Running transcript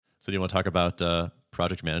So do you want to talk about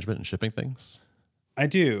project management and shipping things? I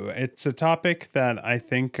do. It's a topic that I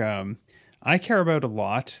think I care about a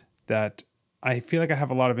lot, that I feel like I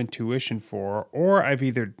have a lot of intuition for, or I've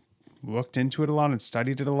either looked into it a lot and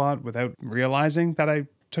studied it a lot without realizing that I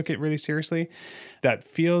took it really seriously. That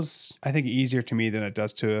feels, I think, easier to me than it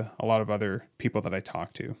does to a lot of other people that I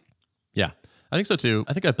talk to. Yeah, I think so too.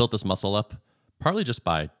 I think I've built this muscle up partly just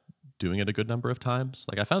by doing it a good number of times.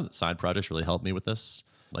 Like I found that side projects really helped me with this.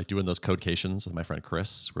 Like doing those codecations with my friend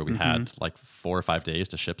Chris, where we Hmm. had like 4 or 5 days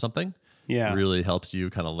to ship something, Yeah. really helps you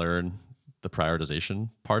kind of learn the prioritization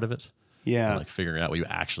part of it and Yeah. like figuring out what you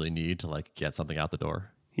actually need to like get something out the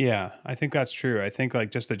door. Yeah. I think that's true. I think like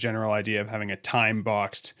just the general idea of having a time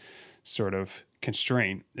boxed sort of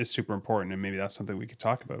constraint is super important. And maybe that's something we could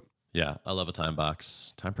talk about. Yeah, I love a time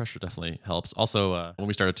box. Time pressure definitely helps. Also, when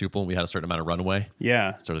we started Tuple, we had a certain amount of runway.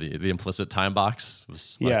 Yeah. Sort of the implicit time box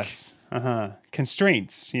was like, Yes.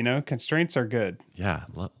 Constraints, constraints are good. yeah,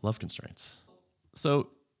 love constraints. So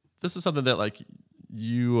this is something that like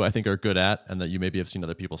you, I think, are good at, and that you maybe have seen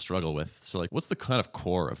other people struggle with. So like, what's the kind of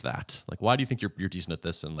core of that? Like, why do you think you're decent at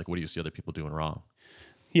this, and like, what do you see other people doing wrong?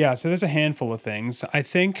 Yeah, so there's a handful of things. I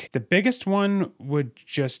think the biggest one would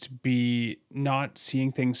just be not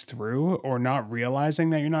seeing things through, or not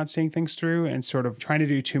realizing that you're not seeing things through, and sort of trying to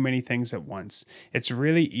do too many things at once. It's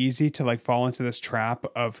really easy to like fall into this trap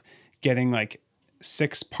of getting like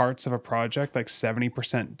six parts of a project like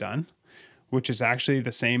 70% done, which is actually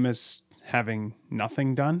the same as having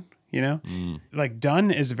nothing done, you know? Like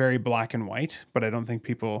done is very black and white, but I don't think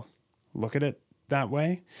people look at it that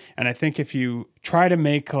way. And I think if you try to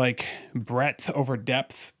make like breadth over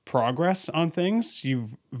depth progress on things, you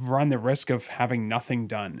run the risk of having nothing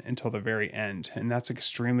done until the very end. And that's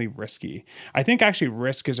extremely risky. I think actually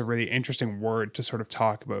risk is a really interesting word to sort of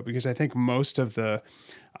talk about, because I think most of the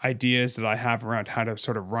ideas that I have around how to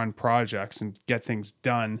sort of run projects and get things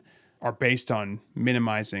done are based on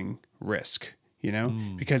minimizing risk,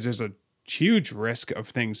 because there's a huge risk of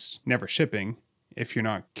things never shipping if you're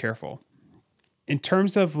not careful. In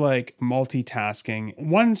terms of like multitasking,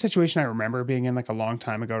 one situation I remember being in like a long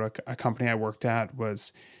time ago at a company I worked at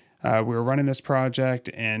was we were running this project,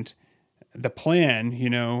 and the plan,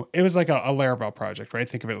 it was like a Laravel project, right?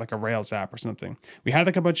 Think of it like a Rails app or something. We had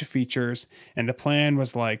like a bunch of features, and the plan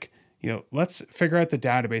was like, let's figure out the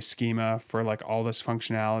database schema for like all this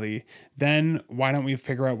functionality. Then why don't we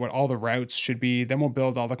figure out what all the routes should be? Then we'll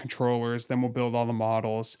build all the controllers. Then we'll build all the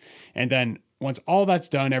models. And then once all that's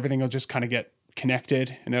done, everything will just kind of get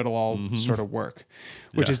connected and it'll all sort of work,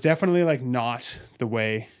 which Yeah. is definitely like not the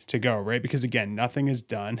way to go, right? Because again, nothing is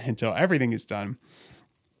done until everything is done.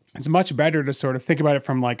 It's much better to sort of think about it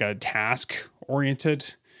from like a task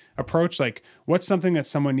oriented approach. Like, what's something that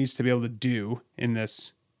someone needs to be able to do in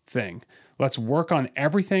this thing? Let's work on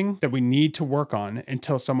everything that we need to work on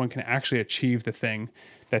until someone can actually achieve the thing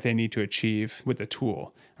that they need to achieve with the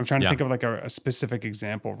tool. I'm trying to Yeah. think of like a specific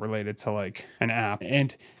example related to like an app.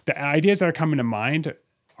 And the ideas that are coming to mind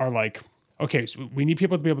are like, okay, so we need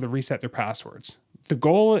people to be able to reset their passwords. The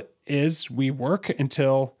goal is we work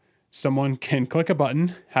until someone can click a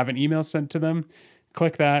button, have an email sent to them,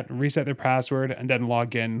 click that, reset their password, and then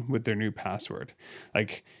log in with their new password.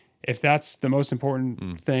 Like, if that's the most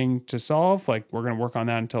important thing to solve, like we're going to work on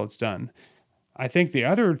that until it's done. I think the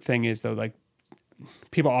other thing is though, like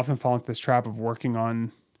people often fall into this trap of working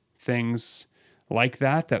on things like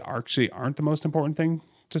that actually aren't the most important thing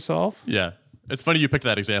to solve. Yeah. It's funny you picked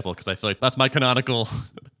that example because I feel like that's my canonical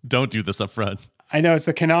don't do this up front. I know it's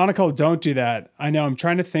the canonical don't do that. I know I'm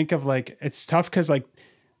trying to think of like, it's tough because like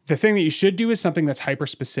the thing that you should do is something that's hyper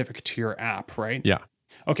specific to your app, right? Yeah.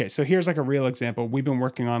 Okay, so here's like a real example. We've been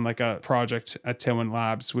working on like a project at Tailwind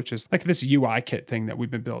Labs, which is like this UI kit thing that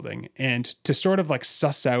we've been building. And to sort of like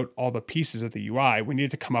suss out all the pieces of the UI, we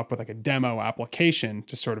needed to come up with like a demo application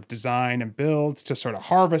to sort of design and build, to sort of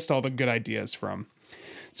harvest all the good ideas from.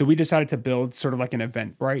 So we decided to build sort of like an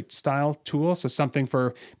Eventbrite style tool. So something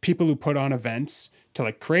for people who put on events to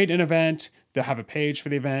like create an event, they'll have a page for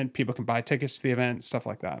the event, people can buy tickets to the event, stuff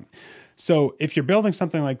like that. So if you're building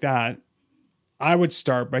something like that, I would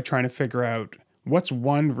start by trying to figure out what's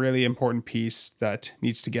one really important piece that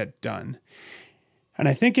needs to get done. And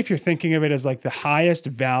I think if you're thinking of it as like the highest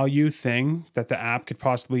value thing that the app could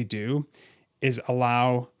possibly do is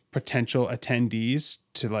allow potential attendees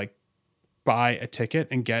to like buy a ticket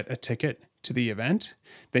and get a ticket to the event,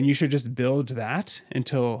 then you should just build that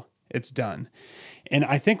until it's done. And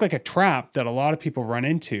I think like a trap that a lot of people run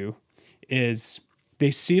into is they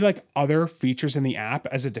see like other features in the app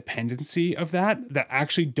as a dependency of that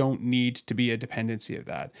actually don't need to be a dependency of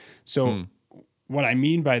that. So what I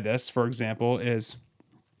mean by this, for example, is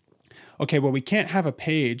okay, well, we can't have a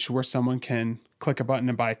page where someone can click a button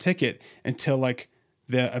and buy a ticket until like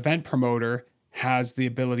the event promoter has the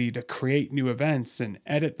ability to create new events and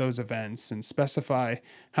edit those events and specify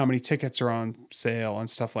how many tickets are on sale and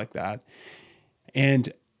stuff like that.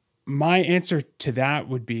 And my answer to that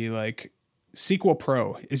would be like SQL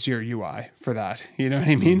Pro is your UI for that. You know what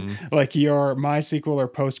I mean? Like your MySQL or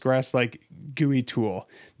Postgres like GUI tool.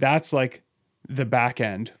 That's like the back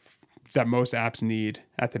end that most apps need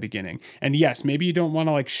at the beginning. And yes, maybe you don't want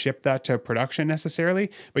to like ship that to production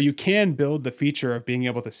necessarily, but you can build the feature of being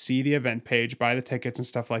able to see the event page, buy the tickets and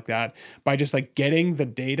stuff like that by just like getting the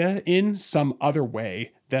data in some other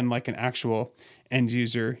way than like an actual end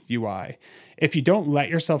user UI. If you don't let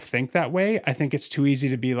yourself think that way, I think it's too easy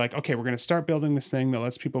to be like, okay, we're going to start building this thing that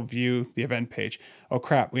lets people view the event page. Oh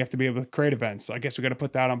crap, we have to be able to create events. So I guess we got to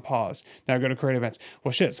put that on pause. Now we got to create events.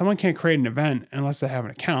 Well, shit, someone can't create an event unless they have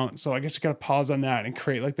an account. So I guess we got to pause on that and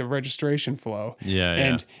create like the registration flow.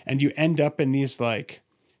 And you end up in these like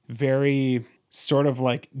very sort of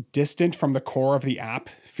like distant from the core of the app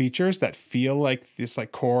features that feel like this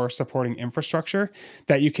like core supporting infrastructure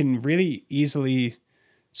that you can really easily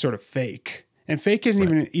sort of fake. And fake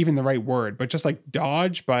isn't even the right word, but just like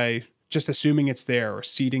dodge by just assuming it's there or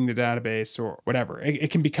seeding the database or whatever. It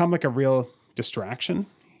can become like a real distraction,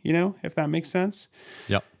 you know, if that makes sense.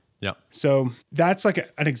 Yep. So that's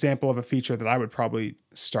like an example of a feature that I would probably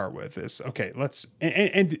start with is, okay,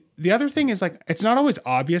 and the other thing is like, it's not always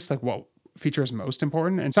obvious like what feature is most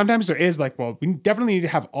important. And sometimes there is like, well, we definitely need to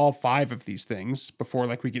have all 5 of these things before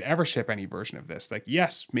like we could ever ship any version of this. Like,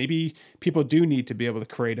 yes, maybe people do need to be able to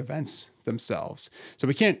create events themselves. So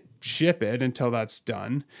we can't ship it until that's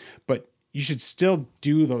done, but you should still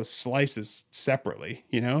do those slices separately,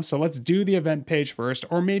 you know? So let's do the event page first,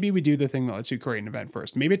 or maybe we do the thing that lets you create an event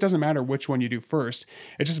first. Maybe it doesn't matter which one you do first.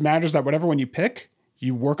 It just matters that whatever one you pick,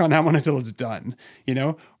 you work on that one until it's done, you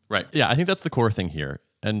know? Right. Yeah, I think that's the core thing here.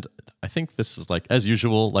 And I think this is like, as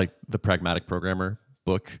usual, like the Pragmatic Programmer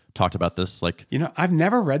book talked about this. Like, you know, I've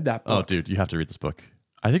never read that book. Oh, dude, you have to read this book.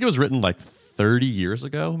 I think it was written like 30 years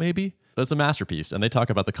ago, maybe. It's a masterpiece. And they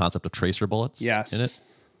talk about the concept of tracer bullets in it.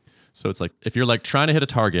 So it's like, if you're like trying to hit a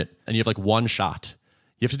target and you have like one shot,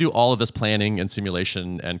 you have to do all of this planning and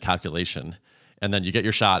simulation and calculation. And then you get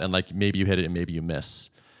your shot and like maybe you hit it and maybe you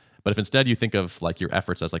miss. But if instead you think of like your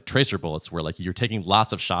efforts as like tracer bullets, where like you're taking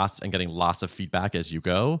lots of shots and getting lots of feedback as you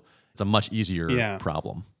go, it's a much easier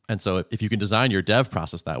problem. And so if you can design your dev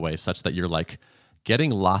process that way, such that you're like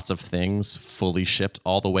getting lots of things fully shipped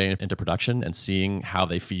all the way into production and seeing how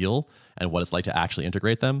they feel and what it's like to actually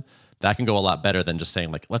integrate them, that can go a lot better than just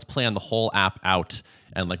saying like, let's plan the whole app out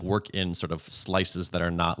and like work in sort of slices that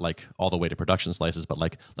are not like all the way to production slices, but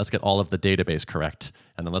like, let's get all of the database correct.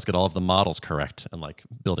 And then let's get all of the models correct and like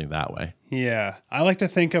building that way. Yeah. I like to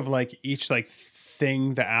think of like each like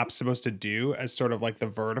thing the app's supposed to do as sort of like the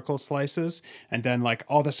vertical slices, and then like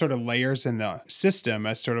all the sort of layers in the system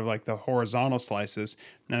as sort of like the horizontal slices.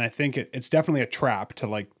 And I think it's definitely a trap to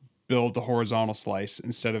like build the horizontal slice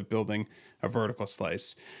instead of building a vertical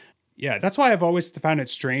slice. Yeah, that's why I've always found it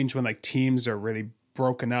strange when like teams are really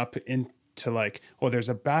broken up into like, well, there's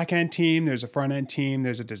a back end team, there's a front end team,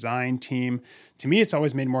 there's a design team. To me, it's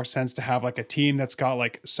always made more sense to have like a team that's got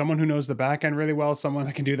like someone who knows the back end really well, someone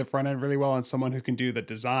that can do the front end really well, and someone who can do the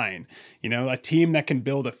design. You know, a team that can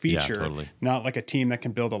build a feature, not like a team that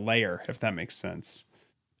can build a layer, if that makes sense.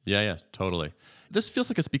 Yeah, totally. This feels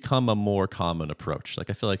like it's become a more common approach. Like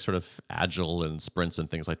I feel like sort of agile and sprints and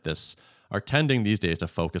things like this are tending these days to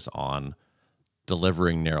focus on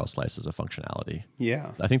delivering narrow slices of functionality.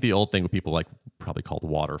 Yeah. I think the old thing with people like probably called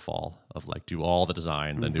waterfall, of like do all the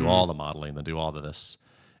design, then do all the modeling, then do all of this,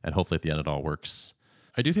 and hopefully at the end it all works.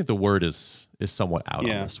 I do think the word is somewhat out on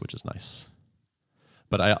this, which is nice.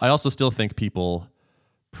 But I also still think people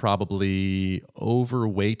probably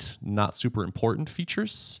overweight not super important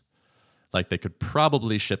features. Like they could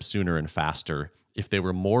probably ship sooner and faster if they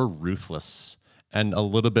were more ruthless and a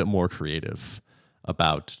little bit more creative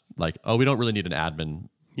about like, oh, we don't really need an admin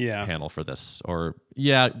panel for this. Or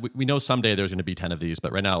we know someday there's going to be 10 of these,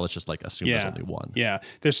 but right now let's just like assume there's only one. Yeah.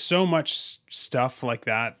 There's so much stuff like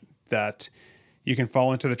that you can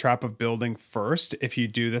fall into the trap of building first if you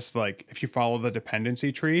do this, like if you follow the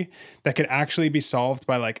dependency tree, that could actually be solved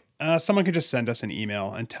by like, someone could just send us an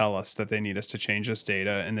email and tell us that they need us to change this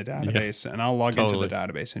data in the database, and I'll log into the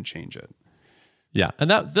database and change it. Yeah, and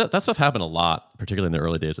that stuff happened a lot, particularly in the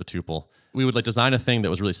early days of Tuple. We would like design a thing that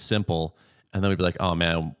was really simple, and then we'd be like, oh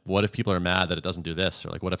man, what if people are mad that it doesn't do this? Or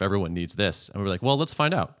like, what if everyone needs this? And we're like, well, let's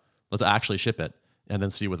find out. Let's actually ship it and then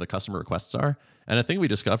see what the customer requests are. And the thing we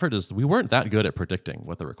discovered is we weren't that good at predicting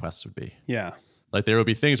what the requests would be. Yeah. Like there would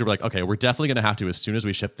be things where we're like, okay, we're definitely going to have to, as soon as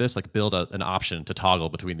we ship this, like build an option to toggle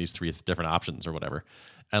between these three different options or whatever.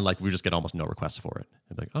 And like we just get almost no requests for it.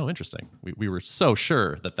 And like, oh, interesting. We were so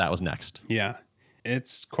sure that was next. Yeah,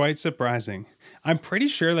 it's quite surprising. I'm pretty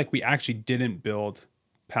sure like we actually didn't build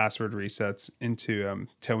password resets into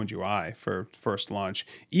Tailwind UI for first launch,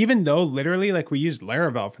 even though literally like we used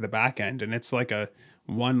Laravel for the backend and it's like a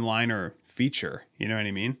one-liner feature. You know what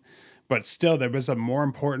I mean? But still, there was a more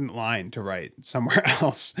important line to write somewhere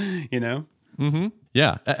else, you know?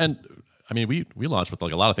 Yeah. And I mean, we launched with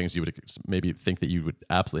like a lot of things you would maybe think that you would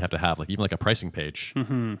absolutely have to have, like even like a pricing page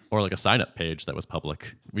or like a sign up page that was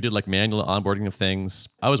public. We did like manual onboarding of things.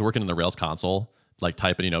 I was working in the Rails console, like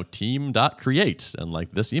typing, team.create and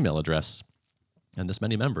like this email address and this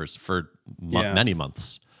many members for many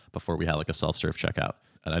months before we had like a self-serve checkout.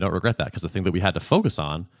 And I don't regret that because the thing that we had to focus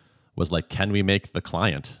on was like, can we make the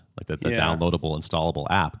client, like the downloadable, installable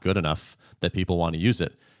app good enough that people want to use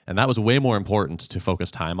it? And that was way more important to focus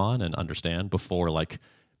time on and understand before like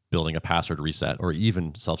building a password reset or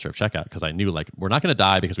even self-serve checkout. Because I knew like we're not going to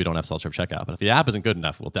die because we don't have self-serve checkout. But if the app isn't good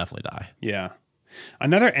enough, we'll definitely die. Yeah.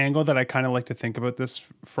 Another angle that I kind of like to think about this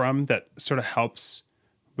from that sort of helps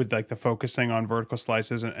with like the focusing on vertical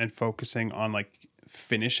slices and focusing on like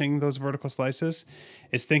finishing those vertical slices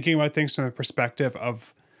is thinking about things from the perspective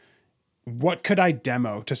of what could I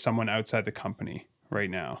demo to someone outside the company right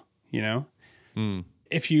now, you know?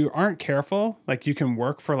 If you aren't careful, like you can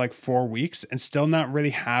work for like 4 weeks and still not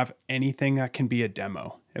really have anything that can be a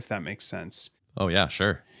demo, if that makes sense. Oh yeah,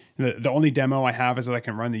 sure. The only demo I have is that I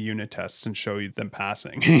can run the unit tests and show you them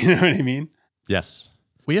passing. You know what I mean? Yes.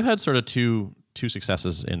 We have had sort of two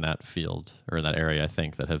successes in that field or in that area, I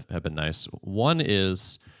think, that have been nice. One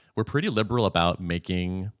is we're pretty liberal about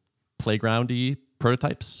making playgroundy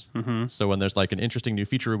prototypes. So when there's like an interesting new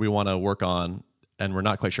feature we want to work on and we're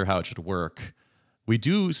not quite sure how it should work, we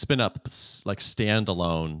do spin up like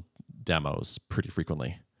standalone demos pretty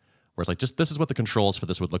frequently. Where it's like, just this is what the controls for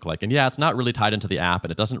this would look like. And yeah, it's not really tied into the app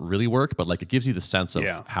and it doesn't really work, but like it gives you the sense of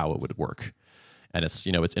how it would work. And it's,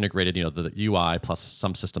 it's integrated, the UI plus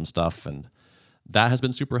some system stuff. And that has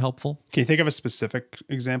been super helpful. Can you think of a specific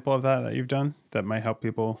example of that you've done that might help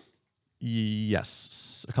people?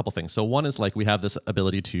 Yes, a couple things. So one is like we have this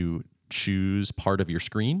ability to choose part of your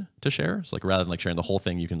screen to share. So like rather than like sharing the whole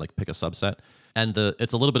thing, you can like pick a subset. And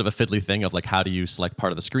it's a little bit of a fiddly thing of like how do you select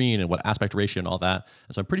part of the screen and what aspect ratio and all that.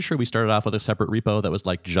 And so I'm pretty sure we started off with a separate repo that was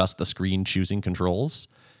like just the screen choosing controls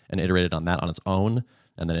and iterated on that on its own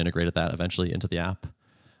and then integrated that eventually into the app.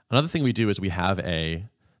 Another thing we do is we have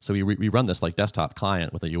so we run this like desktop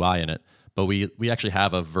client with a UI in it, but we actually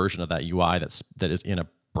have a version of that UI that is in a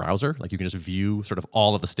browser. Like you can just view sort of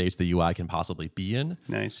all of the states the UI can possibly be in.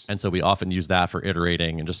 Nice. And so we often use that for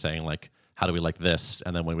iterating and just saying like, how do we like this?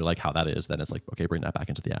 And then when we like how that is, then it's like, okay, bring that back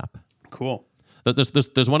into the app. Cool.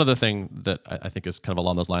 There's one other thing that I think is kind of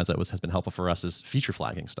along those lines that has been helpful for us is feature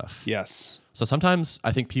flagging stuff. Yes. So sometimes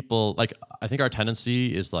I think I think our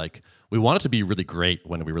tendency is like, we want it to be really great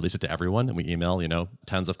when we release it to everyone and we email,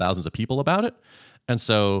 tens of thousands of people about it. And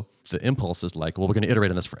so the impulse is like, well, we're going to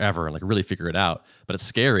iterate on this forever and like really figure it out. But it's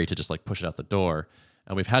scary to just like push it out the door.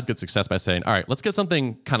 And we've had good success by saying, all right, let's get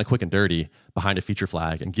something kind of quick and dirty behind a feature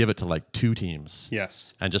flag and give it to like 2 teams.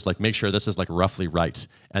 Yes. And just like make sure this is like roughly right.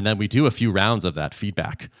 And then we do a few rounds of that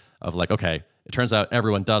feedback of like, okay, it turns out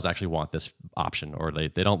everyone does actually want this option or they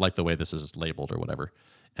don't like the way this is labeled or whatever.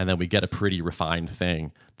 And then we get a pretty refined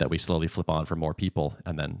thing that we slowly flip on for more people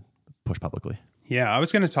and then push publicly. Yeah, I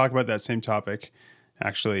was going to talk about that same topic.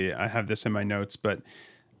 Actually, I have this in my notes, but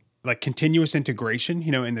like continuous integration,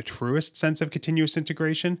 in the truest sense of continuous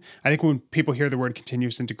integration. I think when people hear the word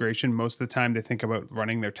continuous integration, most of the time they think about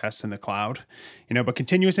running their tests in the cloud, but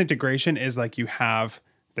continuous integration is like you have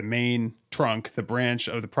the main trunk, the branch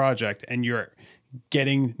of the project, and you're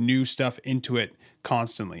getting new stuff into it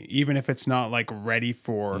constantly, even if it's not like ready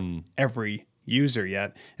for every user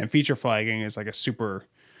yet. And feature flagging is like a super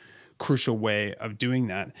crucial way of doing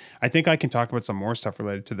that. I think I can talk about some more stuff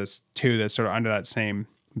related to this too, that's sort of under that same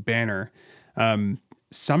banner.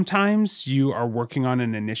 Sometimes you are working on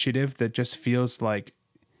an initiative that just feels like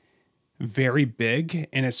very big,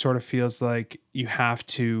 and it sort of feels like you have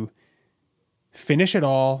to finish it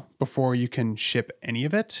all before you can ship any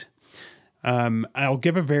of it. I'll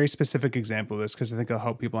give a very specific example of this because I think it'll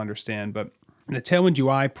help people understand, but the Tailwind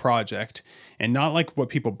UI project, and not like what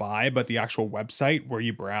people buy, but the actual website where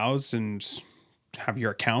you browse and have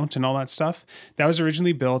your account and all that stuff, that was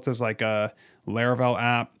originally built as like a Laravel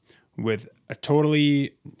app with a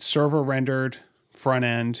totally server rendered front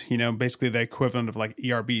end, basically the equivalent of like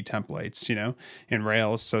ERB templates, in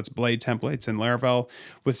Rails. So it's Blade templates in Laravel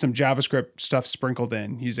with some JavaScript stuff sprinkled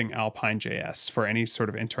in using Alpine JS for any sort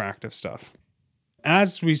of interactive stuff.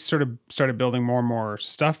 As we sort of started building more and more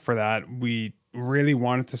stuff for that, we really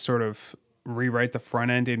wanted to sort of rewrite the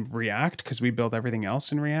front end in React because we built everything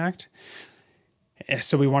else in React.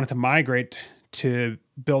 So we wanted to migrate to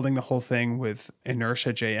building the whole thing with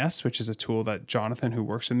Inertia JS, which is a tool that Jonathan, who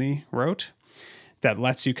works with me, wrote that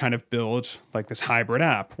lets you kind of build like this hybrid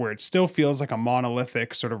app where it still feels like a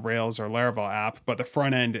monolithic sort of Rails or Laravel app, but the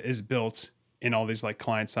front end is built in all these like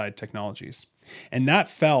client-side technologies. And that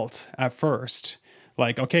felt at first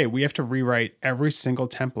like, okay, we have to rewrite every single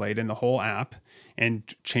template in the whole app and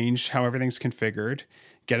change how everything's configured,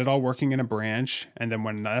 get it all working in a branch. And then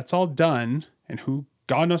when that's all done, and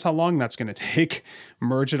God knows how long that's going to take,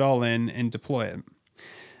 merge it all in and deploy it.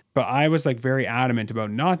 But I was like very adamant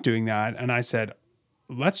about not doing that. And I said,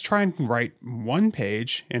 let's try and write one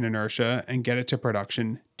page in Inertia and get it to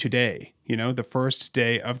production today, the first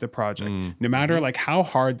day of the project. No matter like how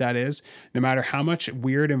hard that is, no matter how much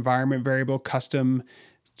weird environment variable, custom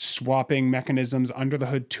swapping mechanisms, under the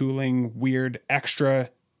hood tooling, weird extra,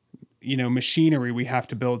 machinery we have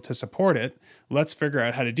to build to support it. Let's figure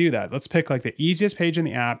out how to do that. Let's pick like the easiest page in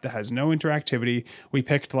the app that has no interactivity. We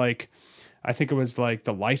picked I think it was like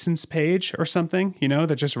the license page or something,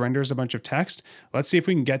 that just renders a bunch of text. Let's see if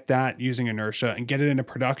we can get that using Inertia and get it into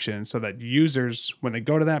production so that users, when they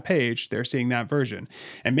go to that page, they're seeing that version.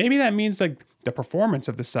 And maybe that means like the performance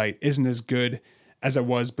of the site isn't as good as it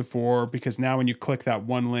was before, because now when you click that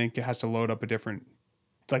one link, it has to load up a different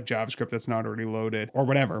like JavaScript that's not already loaded or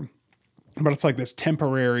whatever. But it's like this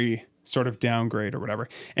temporary sort of downgrade or whatever.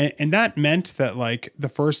 And that meant that like the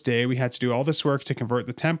first day we had to do all this work to convert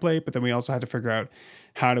the template, but then we also had to figure out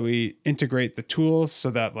how do we integrate the tools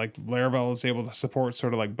so that like Laravel is able to support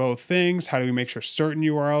sort of like both things? How do we make sure certain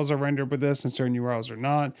URLs are rendered with this and certain URLs are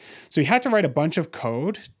not? So you had to write a bunch of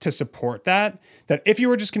code to support that if you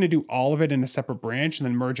were just going to do all of it in a separate branch and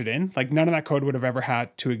then merge it in, like none of that code would have ever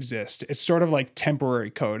had to exist. It's sort of like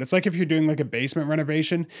temporary code. It's like if you're doing like a basement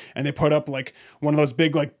renovation and they put up like one of those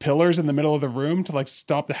big like pillars in the middle of the room to like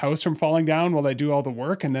stop the house from falling down while they do all the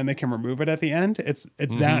work, and then they can remove it at the end. It's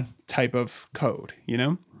that type of code,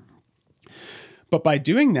 But by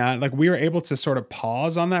doing that, like we were able to sort of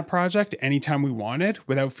pause on that project anytime we wanted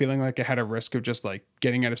without feeling like it had a risk of just like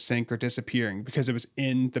getting out of sync or disappearing, because it was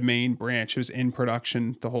in the main branch. It was in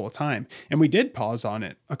production the whole time. And we did pause on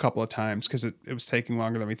it a couple of times because it was taking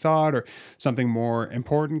longer than we thought or something more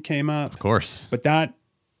important came up. Of course. But that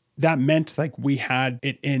meant like we had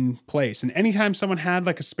it in place. And anytime someone had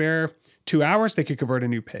like a spare 2 hours, they could convert a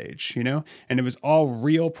new page, and it was all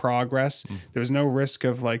real progress. There was no risk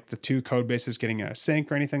of like the two code bases getting out of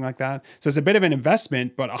sync or anything like that. So it's a bit of an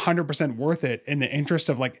investment, but 100% worth it in the interest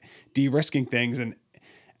of like de-risking things and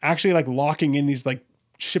actually like locking in these like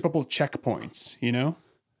shippable checkpoints,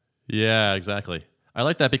 Yeah, exactly. I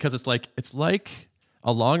like that because it's like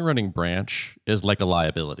a long running branch is like a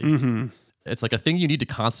liability. It's like a thing you need to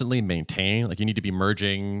constantly maintain. Like you need to be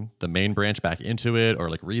merging the main branch back into it or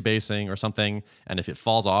like rebasing or something. And if it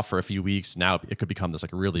falls off for a few weeks, now it could become this like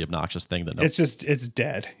really obnoxious thing that it's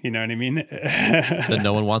dead. You know what I mean? that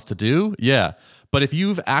no one wants to do. Yeah. But if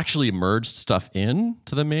you've actually merged stuff in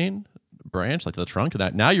to the main branch, like the trunk,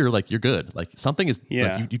 that now you're good. Like something is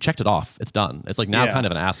like you checked it off. It's done. It's like now kind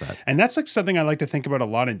of an asset. And that's like something I like to think about a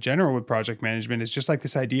lot in general with project management, is just like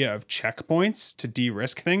this idea of checkpoints to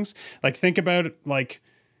de-risk things. Like think about it, like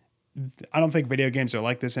I don't think video games are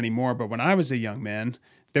like this anymore, but when I was a young man,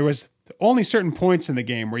 there was only certain points in the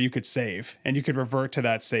game where you could save and you could revert to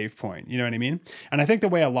that save point. You know what I mean? And I think the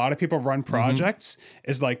way a lot of people run projects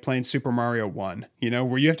is like playing Super Mario 1,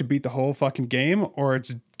 where you have to beat the whole fucking game or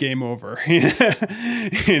it's game over,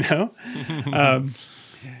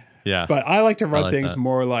 Yeah. But I like to run things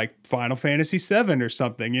more like Final Fantasy 7 or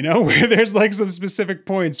something, where there's like some specific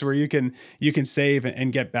points where you can save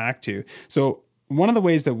and get back to. So one of the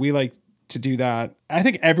ways that we like to do that, I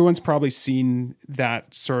think everyone's probably seen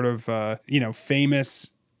that sort of,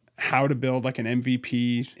 famous how to build like an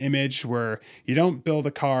MVP image where you don't build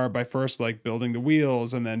a car by first like building the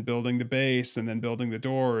wheels and then building the base and then building the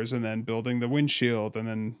doors and then building the windshield and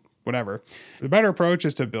then whatever. The better approach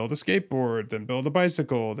is to build a skateboard, then build a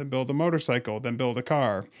bicycle, then build a motorcycle, then build a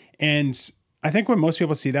car. And I think when most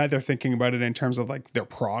people see that, they're thinking about it in terms of like their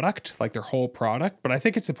product, like their whole product. But I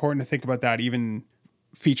think it's important to think about that even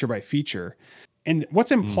feature by feature. And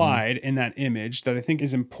what's implied in that image that I think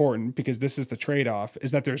is important, because this is the trade-off,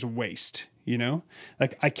 is that there's waste,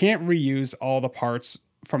 Like I can't reuse all the parts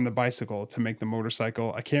from the bicycle to make the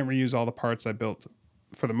motorcycle. I can't reuse all the parts I built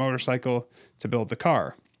for the motorcycle to build the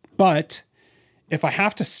car. But if I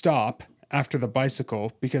have to stop after the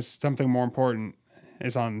bicycle because something more important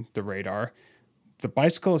is on the radar, the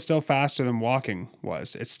bicycle is still faster than walking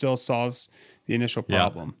was. It still solves the initial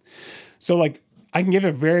problem. Yeah. So like, I can give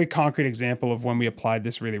a very concrete example of when we applied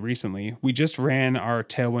this really recently. We just ran our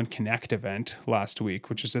Tailwind Connect event last week,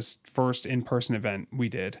 which is this first in-person event we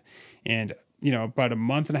did. And, about a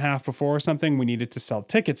month and a half before or something, we needed to sell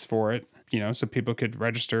tickets for it, so people could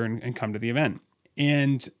register and come to the event.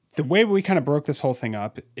 And the way we kind of broke this whole thing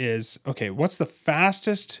up is, okay, what's the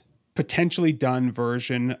fastest potentially done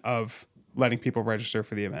version of letting people register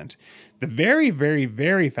for the event? The very, very,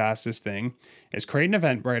 very fastest thing is create an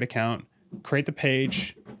Eventbrite account, create the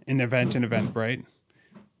page in Eventbrite.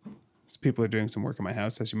 So people are doing some work in my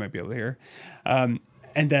house, as you might be able to hear. And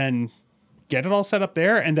then get it all set up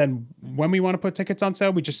there. And then when we want to put tickets on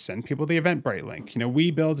sale, we just send people the Eventbrite link.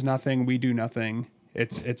 We build nothing, we do nothing.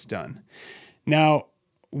 It's done. Now,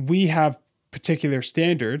 we have particular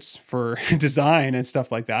standards for design and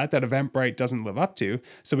stuff like that Eventbrite doesn't live up to.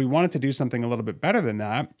 So we wanted to do something a little bit better than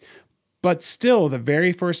that. But still, the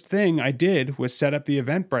very first thing I did was set up the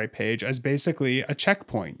Eventbrite page as basically a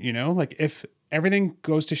checkpoint, Like if everything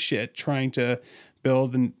goes to shit trying to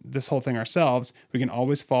build this whole thing ourselves, we can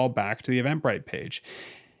always fall back to the Eventbrite page.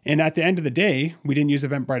 And at the end of the day, we didn't use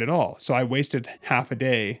Eventbrite at all. So I wasted half a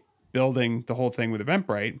day building the whole thing with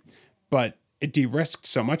Eventbrite, but it de-risked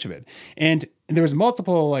so much of it. And there was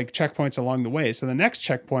multiple checkpoints along the way. So the next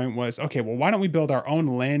checkpoint was, okay, well, why don't we build our own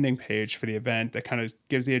landing page for the event that kind of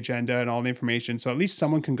gives the agenda and all the information. So at least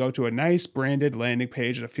someone can go to a nice branded landing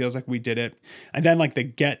page that feels like we did it. And then the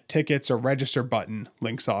get tickets or register button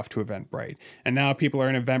links off to Eventbrite. And now people are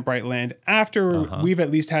in Eventbrite land after we've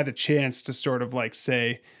at least had a chance to sort of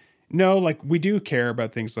say, no, we do care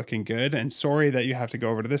about things looking good, and sorry that you have to go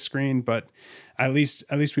over to this screen, but at least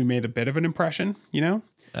we made a bit of an impression,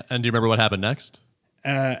 And do you remember what happened next?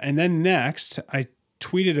 And then next, I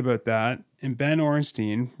tweeted about that, and Ben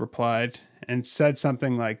Orenstein replied and said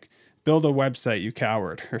something like, "Build a website, you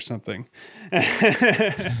coward," or something.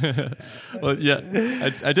 Well,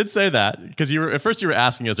 yeah, I did say that because at first you were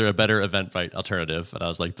asking, is there a better Eventbrite alternative? And I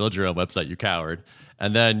was like, build your own website, you coward.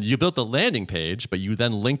 And then you built the landing page, but you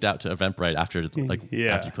then linked out to Eventbrite after you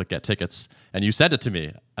click get tickets, and you sent it to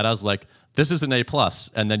me, and I was like, this is an A+.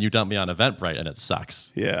 And then you dumped me on Eventbrite, and it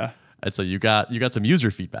sucks. Yeah. And so you got some user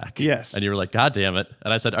feedback. Yes. And you were like, God damn it.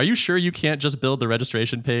 And I said, are you sure you can't just build the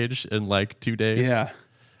registration page in 2 days? Yeah.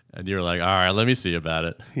 And you were like, all right, let me see about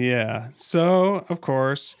it. Yeah. So, of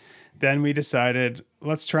course, then we decided,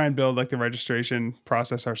 let's try and build the registration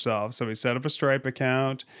process ourselves. So we set up a Stripe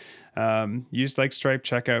account, used Stripe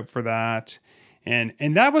checkout for that. And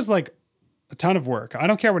that was a ton of work. I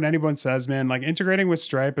don't care what anyone says, man. Integrating with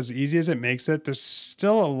Stripe, as easy as it makes it, there's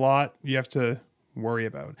still a lot you have to worry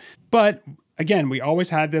about. But again, we always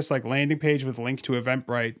had this landing page with a link to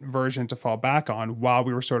Eventbrite version to fall back on while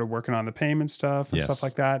we were sort of working on the payment stuff and stuff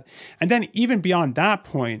like that. And then even beyond that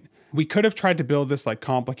point, we could have tried to build this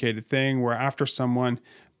complicated thing where after someone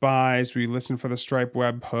buys, we listen for the Stripe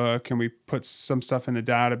webhook and we put some stuff in the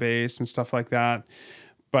database and stuff like that.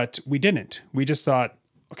 But we didn't. We just thought,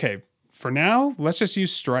 okay, for now, let's just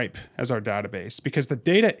use Stripe as our database because the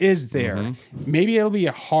data is there. Mm-hmm. Maybe it'll be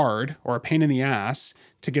a hard or a pain in the ass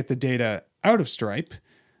to get the data out of Stripe,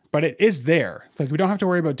 but it is there. We don't have to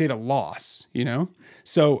worry about data loss,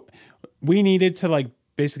 So we needed to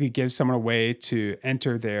basically give someone a way to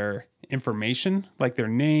enter their information, their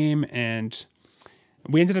name, and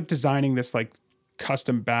we ended up designing this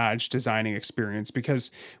custom badge designing experience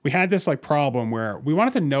because we had this problem where we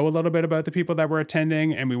wanted to know a little bit about the people that were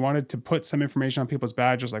attending, and we wanted to put some information on people's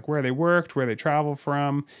badges, where they worked, where they travel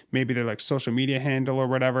from, maybe their social media handle or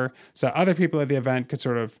whatever. So other people at the event could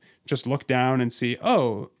sort of just look down and see,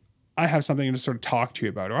 oh, I have something to sort of talk to you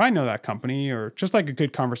about, or I know that company, or just a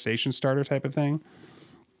good conversation starter type of thing.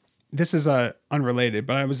 This is unrelated,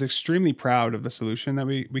 but I was extremely proud of the solution that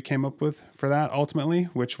we came up with for that ultimately,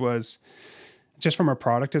 which was just from a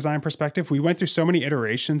product design perspective. We went through so many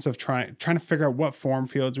iterations of trying to figure out what form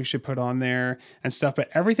fields we should put on there and stuff, but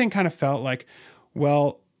everything kind of felt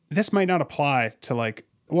well, this might not apply to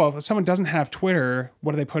if someone doesn't have Twitter,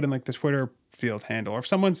 what do they put in the Twitter field handle? Or if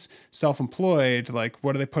someone's self-employed,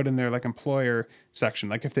 what do they put in their employer section?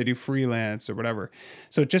 If they do freelance or whatever.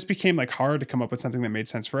 So it just became hard to come up with something that made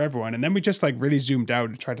sense for everyone. And then we just really zoomed out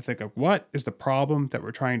and tried to think what is the problem that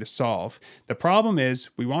we're trying to solve? The problem is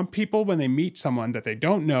we want people when they meet someone that they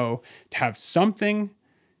don't know to have something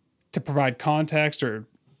to provide context or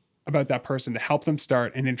about that person to help them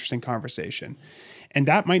start an interesting conversation. And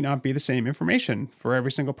that might not be the same information for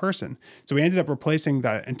every single person. So we ended up replacing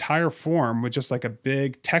that entire form with just like a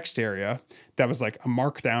big text area that was like a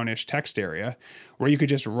markdown-ish text area where you could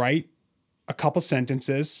just write a couple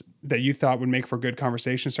sentences that you thought would make for good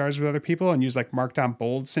conversation starters with other people and use like markdown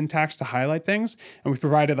bold syntax to highlight things. And we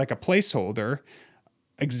provided like a placeholder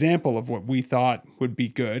example of what we thought would be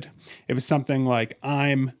good. It was something like,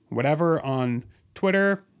 I'm whatever on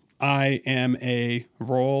Twitter. I am a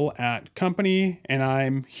role at company and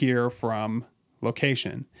I'm here from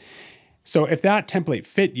location. So if that template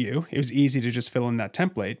fit you, it was easy to just fill in that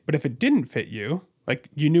template. But if it didn't fit you, like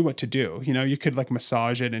you knew what to do, you know, you could like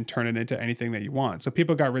massage it and turn it into anything that you want. So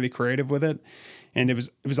people got really creative with it. And it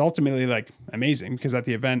was ultimately like amazing because at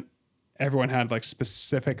the event, everyone had like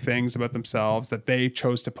specific things about themselves that they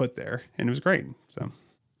chose to put there. And it was great. So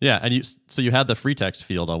Yeah, and you had the free text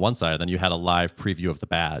field on one side, then you had a live preview of the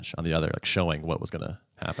badge on the other, like showing what was going to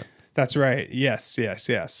happen. That's right. Yes.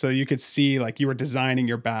 So you could see like you were designing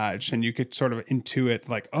your badge and you could sort of intuit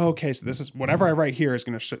like, oh, okay, so this is whatever I write here is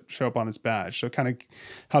going to show up on this badge. So it kind of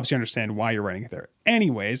helps you understand why you're writing it there.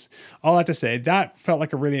 Anyways, all that to say, that felt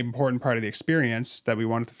like a really important part of the experience that we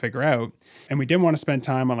wanted to figure out. And we didn't want to spend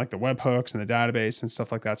time on like the webhooks and the database and stuff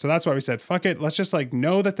like that. So that's why we said, fuck it. Let's just like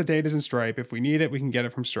know that the data's in Stripe. If we need it, we can get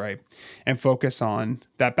it from Stripe and focus on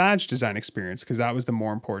that badge design experience because that was the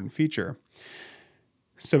more important feature.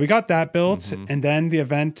 So we got that built and then the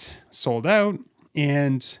event sold out.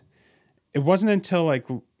 And it wasn't until like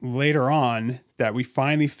later on that we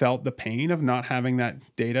finally felt the pain of not having that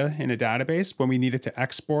data in a database when we needed to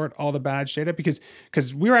export all the badge data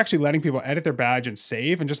because we were actually letting people edit their badge and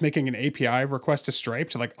save and just making an API request to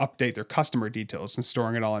Stripe to like update their customer details and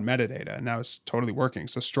storing it all in metadata. And that was totally working.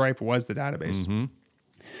 So Stripe was the database.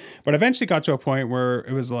 But eventually got to a point where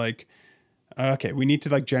it was like, okay, we need to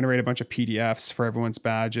like generate a bunch of PDFs for everyone's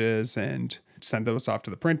badges and send those off to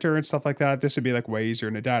the printer and stuff like that. This would be like way easier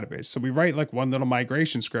in a database. So we write like one little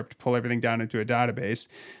migration script, pull everything down into a database,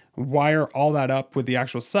 wire all that up with the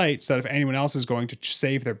actual site so that if anyone else is going to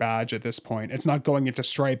save their badge at this point, it's not going into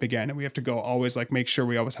Stripe again. And we have to go always like make sure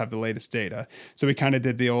we always have the latest data. So we kind of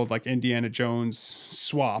did the old like Indiana Jones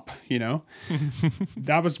swap, you know?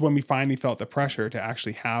 That was when we finally felt the pressure to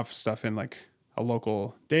actually have stuff in like a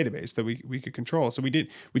local database that we could control. So we didn't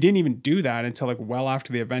even do that until like well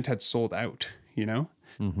after the event had sold out, you know?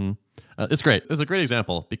 It's great. It's a great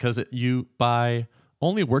example because you, by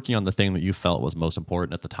only working on the thing that you felt was most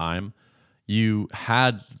important at the time, you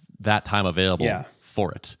had that time available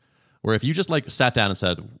for it. Where if you just like sat down and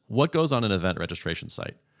said, what goes on an event registration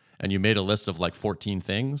site? And you made a list of like 14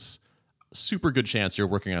 things, super good chance you're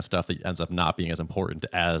working on stuff that ends up not being as important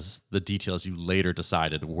as the details you later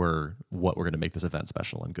decided were what were going to make this event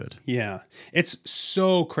special and good. Yeah. It's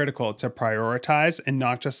so critical to prioritize and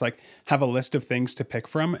not just like have a list of things to pick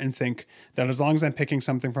from and think that as long as I'm picking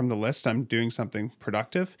something from the list, I'm doing something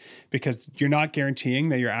productive, because you're not guaranteeing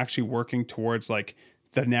that you're actually working towards like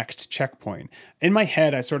the next checkpoint. In my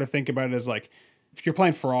head, I sort of think about it as like, if you're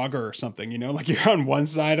playing Frogger or something, you know, like you're on one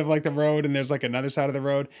side of like the road and there's like another side of the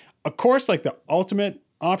road. Of course, like the ultimate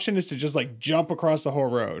option is to just like jump across the whole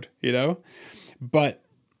road, you know? But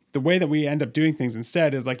the way that we end up doing things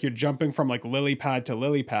instead is like you're jumping from like lily pad to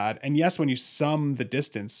lily pad. And yes, when you sum the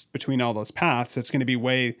distance between all those paths, it's going to be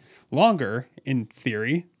way longer in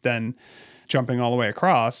theory than jumping all the way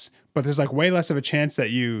across. But there's like way less of a chance that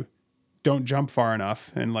you don't jump far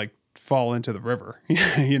enough and like fall into the river,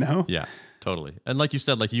 you know? Yeah. Totally. And like you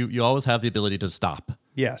said, like you always have the ability to stop.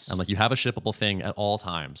 Yes. And like you have a shippable thing at all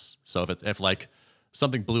times. So if like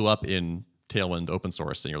something blew up in Tailwind open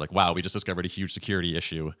source and you're like, wow, we just discovered a huge security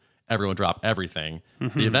issue, everyone drop everything,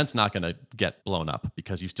 the event's not going to get blown up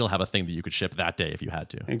because you still have a thing that you could ship that day if you had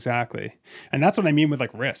to. Exactly. And that's what I mean with like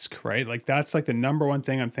risk, right? Like that's like the number one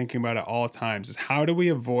thing I'm thinking about at all times is how do we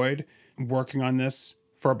avoid working on this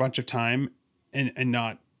for a bunch of time and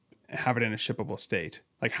not have it in a shippable state?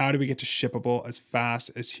 Like, how do we get to shippable as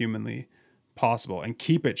fast as humanly possible and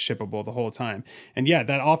keep it shippable the whole time? And yeah,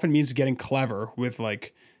 that often means getting clever with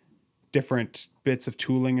like different bits of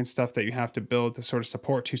tooling and stuff that you have to build to sort of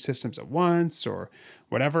support two systems at once or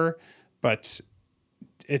whatever. But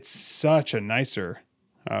it's such a nicer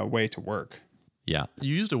way to work. Yeah.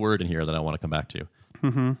 You used a word in here that I want to come back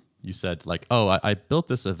to. You said like, oh, I built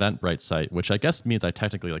this Eventbrite site, which I guess means I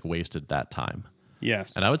technically like wasted that time.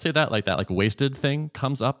 Yes. And I would say that like wasted thing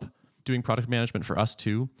comes up doing product management for us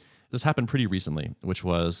too. This happened pretty recently, which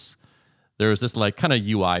was there was this like kind of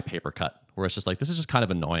UI paper cut where it's just like, this is just kind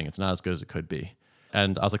of annoying. It's not as good as it could be.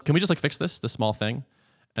 And I was like, can we just like fix this small thing?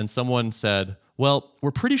 And someone said, well,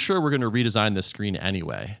 we're pretty sure we're going to redesign this screen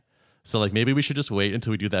anyway. So like maybe we should just wait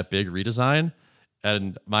until we do that big redesign.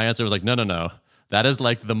 And my answer was like, no. That is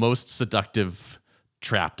like the most seductive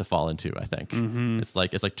trap to fall into, I think. It's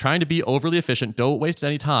like trying to be overly efficient. Don't waste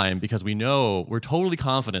any time because we're totally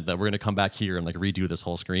confident that we're going to come back here and like redo this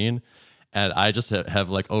whole screen. And I just have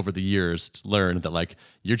like over the years learned that like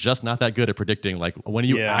you're just not that good at predicting like when are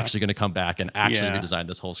you actually going to come back and actually redesign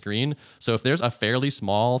this whole screen. So if there's a fairly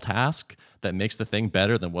small task that makes the thing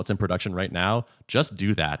better than what's in production right now, just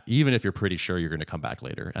do that, even if you're pretty sure you're going to come back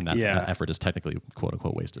later. And that effort is technically quote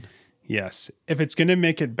unquote wasted. Yes. If it's going to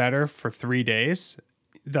make it better for 3 days,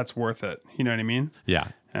 that's worth it. You know what I mean? Yeah.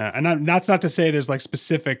 And that's not to say there's like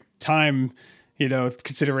specific time,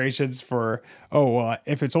 considerations for,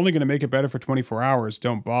 if it's only going to make it better for 24 hours,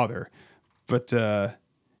 don't bother. But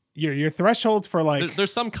your threshold for like...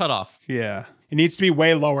 There's some cutoff. Yeah. It needs to be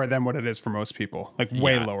way lower than what it is for most people. Like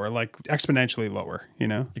way lower, like exponentially lower,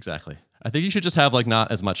 Exactly. I think you should just have like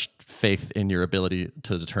not as much faith in your ability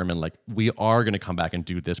to determine like we are going to come back and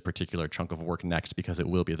do this particular chunk of work next because it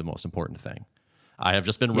will be the most important thing. I have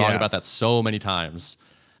just been wrong about that so many times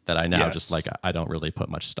that I now just like, I don't really put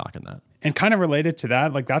much stock in that. And kind of related to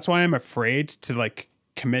that, like that's why I'm afraid to like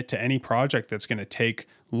commit to any project that's going to take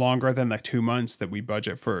longer than like 2 months that we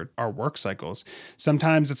budget for our work cycles.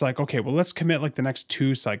 Sometimes it's like, okay, well, let's commit like the next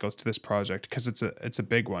 2 cycles to this project because it's a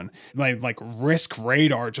big one. My like risk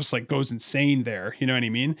radar just like goes insane there. You know what I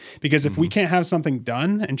mean? Because if we can't have something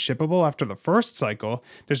done and shippable after the first cycle,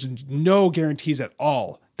 there's no guarantees at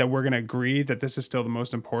all that we're going to agree that this is still the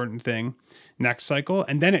most important thing next cycle.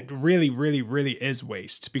 And then it really, really, really is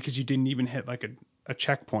waste because you didn't even hit like a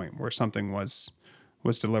checkpoint where something was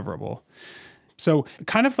deliverable. So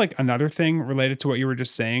kind of like another thing related to what you were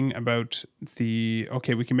just saying about we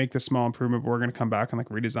can make this small improvement, but we're going to come back and like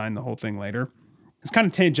redesign the whole thing later. It's kind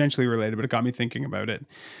of tangentially related, but it got me thinking about it.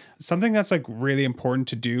 Something that's like really important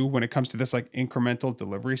to do when it comes to this like incremental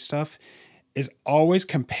delivery stuff is always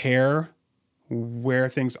compare where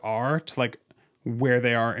things are to like where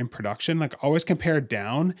they are in production. Like always compare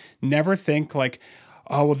down. Never think like,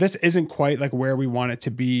 oh, well, this isn't quite like where we want it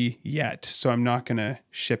to be yet, so I'm not going to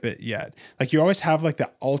ship it yet. Like you always have like the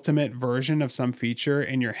ultimate version of some feature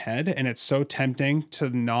in your head, and it's so tempting to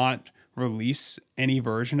not release any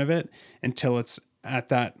version of it until it's at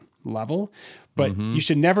that level. But you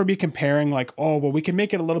should never be comparing like, oh, well, we can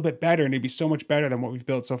make it a little bit better and it'd be so much better than what we've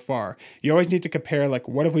built so far. You always need to compare like,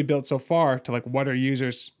 what have we built so far to like, what are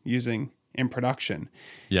users using in production?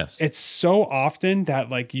 Yes. It's so often that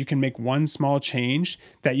like you can make one small change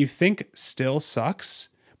that you think still sucks,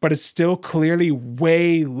 but it's still clearly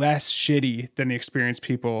way less shitty than the experience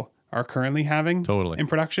people are currently having in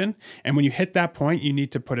production. And when you hit that point, you need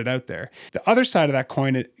to put it out there. The other side of that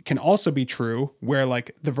coin, it can also be true where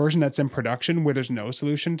like the version that's in production where there's no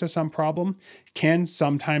solution to some problem can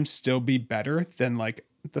sometimes still be better than like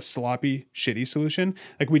the sloppy, shitty solution.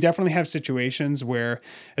 Like we definitely have situations where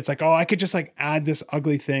it's like, oh, I could just like add this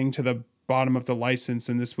ugly thing to the bottom of the license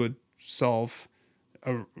and this would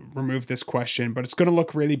remove this question, but it's going to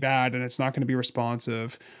look really bad and it's not going to be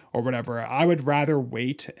responsive or whatever. I would rather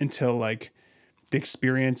wait until like the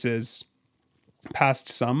experience is past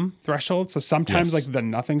some threshold. So sometimes like the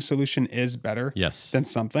nothing solution is better than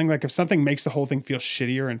something. Like if something makes the whole thing feel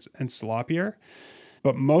shittier and sloppier,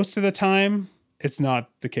 but most of the time it's not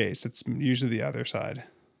the case. It's usually the other side.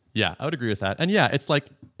 Yeah, I would agree with that. And yeah, it's like,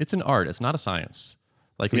 it's an art. It's not a science.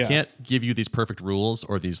 Like we can't give you these perfect rules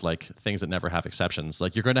or these like things that never have exceptions.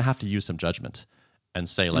 Like you're going to have to use some judgment and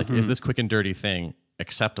say like, is this quick and dirty thing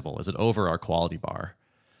acceptable? Is it over our quality bar?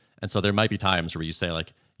 And so there might be times where you say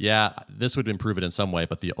like, yeah, this would improve it in some way,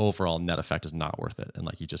 but the overall net effect is not worth it. And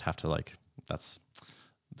like, you just have to like, that's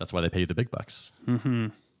why they pay you the big bucks.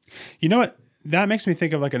 You know what? That makes me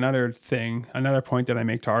think of like another point that I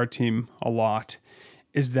make to our team a lot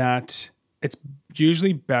is that it's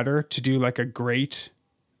usually better to do like a great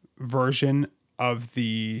version of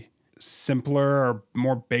the simpler or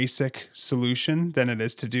more basic solution than it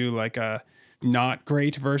is to do like a not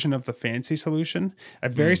great version of the fancy solution. A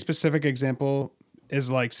very specific example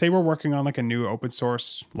is like, say we're working on like a new open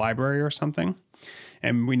source library or something,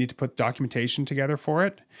 and we need to put documentation together for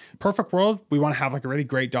it. Perfect world, we want to have like a really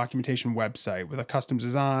great documentation website with a custom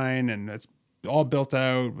design and it's all built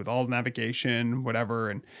out with all navigation,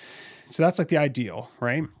 whatever. And so that's like the ideal,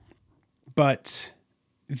 right? But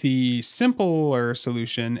the simpler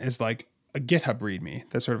solution is like a GitHub README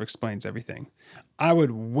that sort of explains everything. I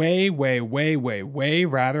would way, way, way, way, way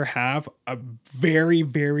rather have a very,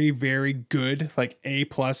 very, very good, like A+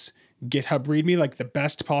 GitHub README, like the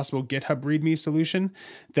best possible GitHub README solution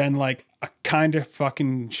than like a kind of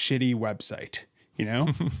fucking shitty website, you know?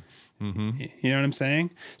 You know what I'm saying?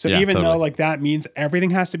 So Yeah, even though totally. like that means everything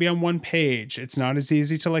has to be on one page, it's not as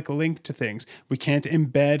easy to like link to things. We can't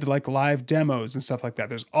embed like live demos and stuff like that.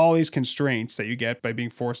 There's all these constraints that you get by being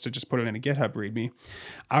forced to just put it in a GitHub README.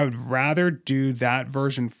 I would rather do that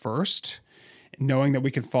version first, knowing that we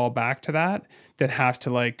can fall back to that, than have to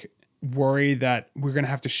like worry that we're going to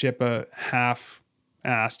have to ship a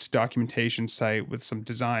half-assed documentation site with some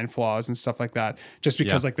design flaws and stuff like that, just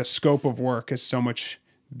because Yeah. like the scope of work is so much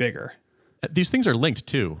bigger. These things are linked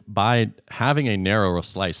too. By having a narrower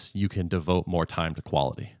slice, you can devote more time to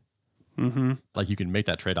quality. Like you can make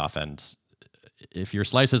that trade-off. And if your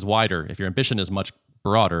slice is wider, if your ambition is much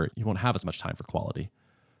broader, you won't have as much time for quality.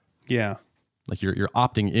 Yeah. Like you're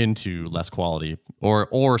opting into less quality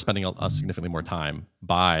or spending a significantly more time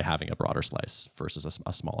by having a broader slice versus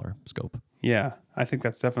a smaller scope. Yeah, I think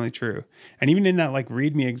that's definitely true. And even in that like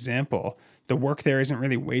README example, the work there isn't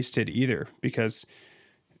really wasted either, because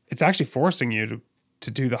it's actually forcing you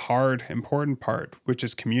to do the hard, important part, which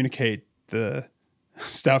is communicate the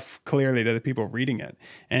stuff clearly to the people reading it.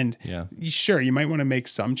 And Yeah. sure, you might want to make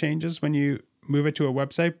some changes when you move it to a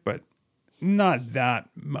website, but not that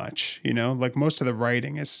much, you know, like most of the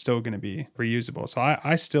writing is still going to be reusable. So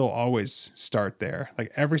I still always start there.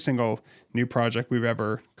 Like every single new project we've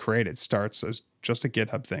ever created starts as just a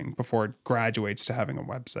GitHub thing before it graduates to having a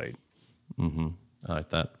website. I like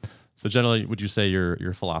that. So generally, would you say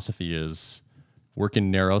your philosophy is work in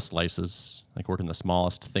narrow slices, like work in the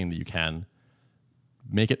smallest thing that you can,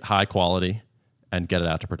 make it high quality, and get it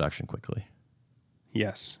out to production quickly?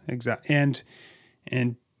 Yes, exactly.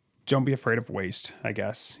 And don't be afraid of waste, I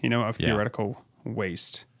guess, you know, of Yeah. theoretical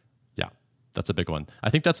waste. Yeah, that's a big one. I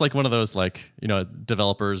think that's like one of those like,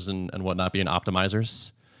 developers and whatnot being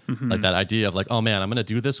optimizers. Like that idea of like, oh man, I'm going to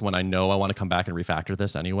do this when I know I want to come back and refactor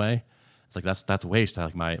this anyway. It's like, that's waste.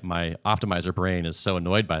 Like my optimizer brain is so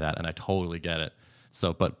annoyed by that, and I totally get it.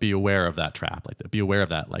 So, but be aware of that trap, like be aware of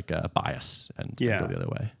that like bias and go the other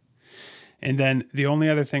way. And then the only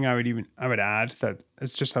other thing I would add that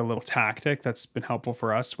is just a little tactic that's been helpful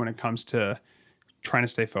for us when it comes to trying to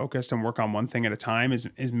stay focused and work on one thing at a time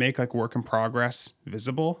is make like work in progress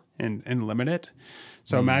visible and limit it.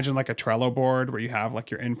 So imagine like a Trello board where you have like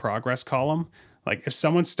your in progress column. Like if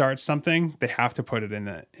someone starts something, they have to put it in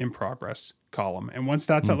the in progress column. And once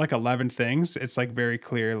that's at like 11 things, it's like very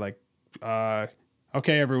clear, like,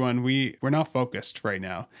 okay, everyone, we're not focused right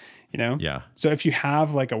now, you know? Yeah. So if you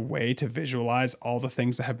have like a way to visualize all the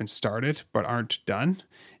things that have been started but aren't done,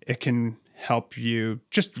 it can help you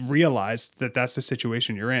just realize that that's the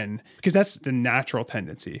situation you're in, because that's the natural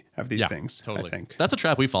tendency of these things. Totally. I think. That's a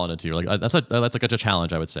trap we've fallen into. Like that's like a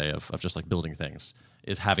challenge, I would say, of just like building things,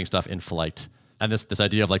 is having stuff in flight. And this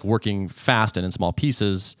idea of like working fast and in small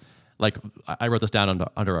pieces. Like I wrote this down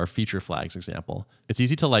under our feature flags example. It's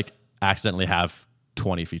easy to like accidentally have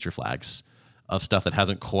 20 feature flags of stuff that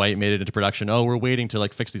hasn't quite made it into production. Oh, we're waiting to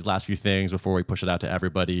like fix these last few things before we push it out to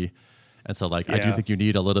everybody. And so like I do think you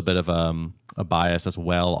need a little bit of a bias as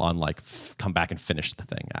well on like come back and finish the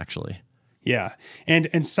thing actually. Yeah.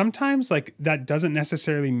 And sometimes like that doesn't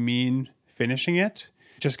necessarily mean finishing it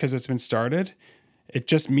just because it's been started. It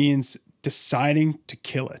just means deciding to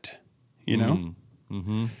kill it, you know?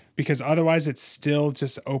 Because otherwise it's still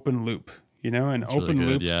just open loop, you know? And That's open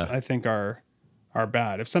really good, loops yeah. I think are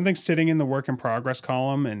bad. If something's sitting in the work in progress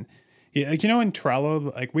column and like, you know, in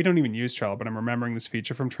Trello, like we don't even use Trello, but I'm remembering this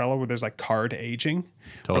feature from Trello where there's like card aging.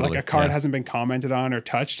 Where like a card hasn't been commented on or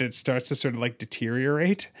touched, it starts to sort of like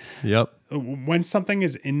deteriorate. Yep. When something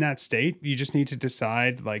is in that state, you just need to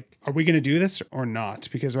decide like, are we going to do this or not?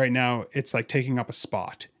 Because right now it's like taking up a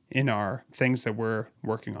spot in our things that we're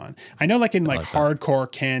working on. I know like in like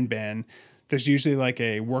hardcore Kanban, there's usually like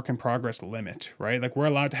a work in progress limit, right? Like we're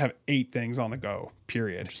allowed to have 8 things on the go,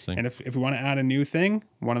 period. Interesting. And if we want to add a new thing,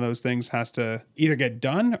 one of those things has to either get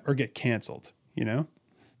done or get canceled, you know?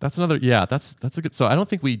 That's another, that's a good, so I don't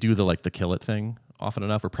think we do the kill it thing often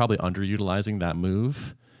enough. We're probably underutilizing that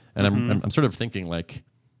move. And I'm sort of thinking like,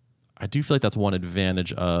 I do feel like that's one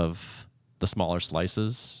advantage of the smaller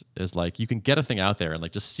slices is like, you can get a thing out there and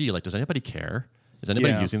like, just see like, does anybody care? Is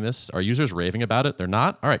anybody using this? Are users raving about it? They're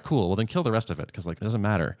not? All right, cool. Well, then kill the rest of it because like it doesn't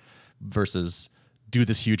matter. Versus do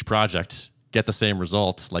this huge project, get the same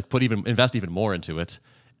results, like invest even more into it,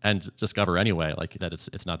 and discover anyway like that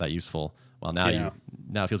it's not that useful. Well, now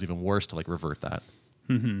now it feels even worse to like revert that.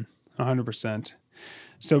 100%.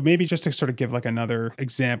 So maybe just to sort of give like another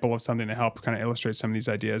example of something to help kind of illustrate some of these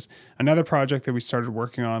ideas. Another project that we started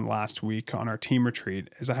working on last week on our team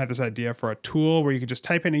retreat is I had this idea for a tool where you could just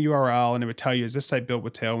type in a URL and it would tell you, is this site built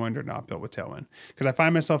with Tailwind or not built with Tailwind? Because I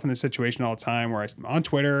find myself in this situation all the time where I'm on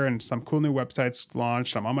Twitter and some cool new website's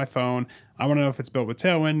launched. I'm on my phone. I want to know if it's built with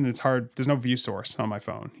Tailwind, and it's hard. There's no view source on my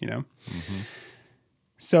phone, you know? Mm-hmm.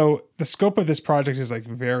 So the scope of this project is like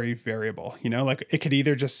very variable, you know, like it could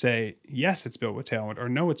either just say, yes, it's built with Tailwind, or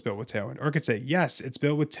no, it's built with Tailwind, or it could say, yes, it's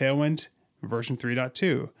built with Tailwind version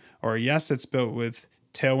 3.2, or yes, it's built with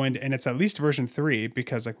Tailwind and it's at least version 3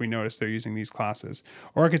 because like we noticed they're using these classes.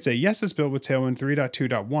 Or it could say, yes, it's built with Tailwind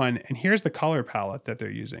 3.2.1 and here's the color palette that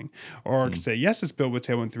they're using. Or it could say, yes, it's built with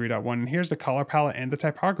Tailwind 3.1 and here's the color palette and the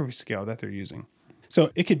typography scale that they're using.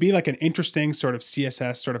 So it could be like an interesting sort of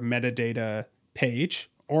CSS sort of metadata page,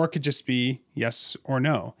 or it could just be yes or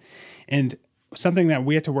no. And something that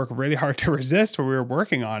we had to work really hard to resist when we were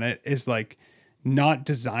working on it is like not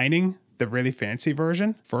designing the really fancy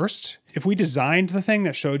version first. If we designed the thing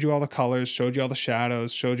that showed you all the colors, showed you all the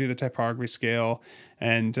shadows, showed you the typography scale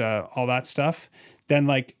and all that stuff, then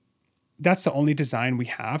like that's the only design we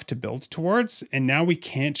have to build towards. And now we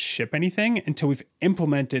can't ship anything until we've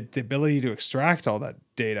implemented the ability to extract all that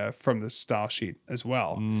data from the style sheet as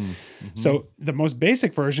well. Mm-hmm. So the most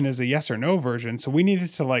basic version is a yes or no version. So we needed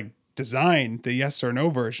to like design the yes or no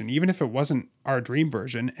version, even if it wasn't our dream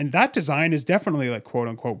version. And that design is definitely like quote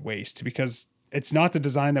unquote waste because it's not the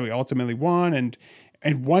design that we ultimately want.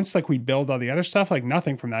 And once like we build all the other stuff, like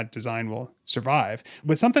nothing from that design will survive.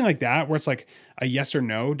 With something like that, where it's like a yes or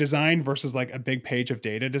no design versus like a big page of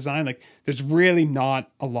data design, like there's really not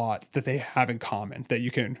a lot that they have in common that you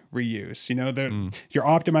can reuse. You know, you're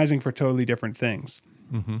optimizing for totally different things.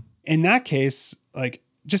 Mm-hmm. In that case, like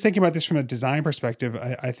just thinking about this from a design perspective,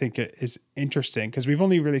 I think it is interesting because we've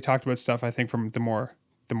only really talked about stuff, I think, from the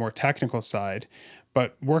more technical side.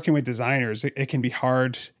 But working with designers, it can be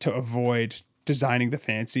hard to avoid designing the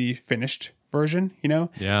fancy finished version, you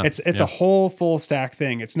know? Yeah. It's a whole full stack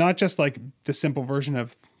thing. It's not just like the simple version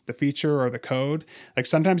of the feature or the code. Like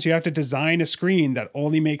sometimes you have to design a screen that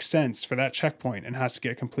only makes sense for that checkpoint and has to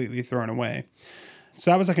get completely thrown away.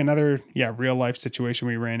 So that was like another, real life situation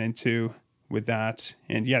we ran into with that.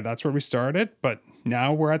 And that's where we started. But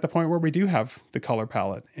now we're at the point where we do have the color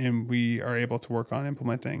palette and we are able to work on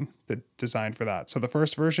implementing the design for that. So the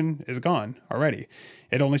first version is gone already.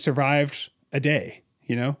 It only survived a day,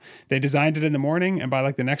 you know? They designed it in the morning and by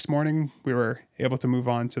like the next morning we were able to move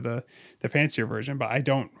on to the fancier version, but I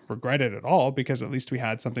don't regret it at all because at least we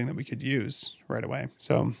had something that we could use right away.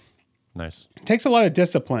 So nice. It takes a lot of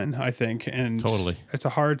discipline, I think, and totally. It's a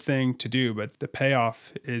hard thing to do, but the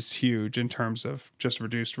payoff is huge in terms of just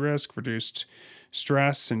reduced risk, reduced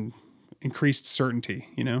stress, and increased certainty,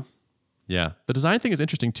 you know? Yeah. The design thing is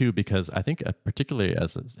interesting too, because I think particularly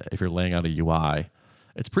if you're laying out a UI,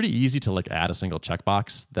 it's pretty easy to like add a single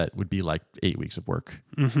checkbox that would be like 8 weeks of work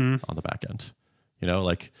on the back end. You know,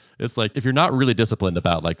 like it's like if you're not really disciplined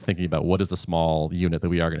about like thinking about what is the small unit that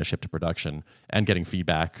we are going to ship to production and getting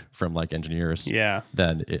feedback from like engineers,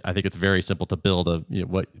 then I think it's very simple to build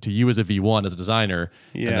what to you as a V1 as a designer.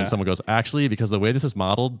 And then someone goes, actually, because the way this is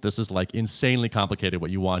modeled, this is like insanely complicated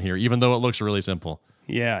what you want here, even though it looks really simple.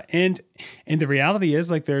 Yeah. And the reality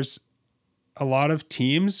is like there's a lot of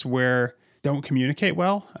teams where don't communicate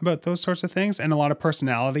well about those sorts of things, and a lot of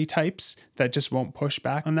personality types that just won't push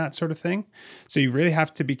back on that sort of thing. So you really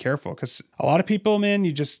have to be careful because a lot of people, man,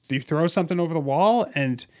 you throw something over the wall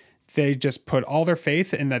and they just put all their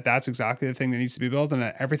faith in that's exactly the thing that needs to be built and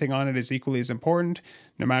that everything on it is equally as important,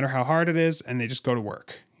 no matter how hard it is, and they just go to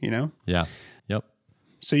work, you know? Yeah. Yep.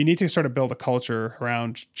 So you need to sort of build a culture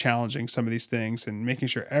around challenging some of these things and making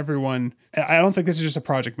sure everyone, I don't think this is just a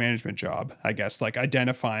project management job, I guess, like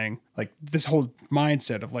identifying like this whole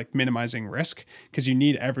mindset of like minimizing risk, because you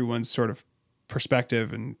need everyone's sort of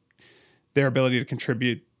perspective and their ability to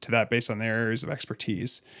contribute to that based on their areas of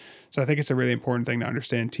expertise. So I think it's a really important thing to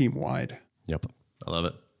understand team wide. Yep. I love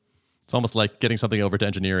it. It's almost like getting something over to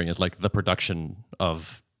engineering is like the production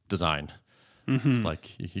of design. It's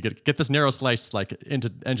like you get this narrow slice like into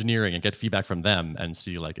engineering and get feedback from them and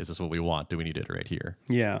see like, is this what we want? Do we need to iterate here?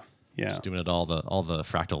 Yeah. Just doing it all the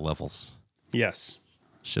fractal levels. Yes.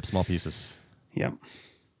 Ship small pieces. Yep.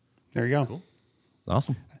 There you go. Cool.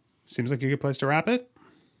 Awesome. Seems like a good place to wrap it.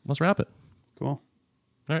 Let's wrap it. Cool. All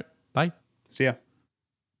right. Bye. See ya.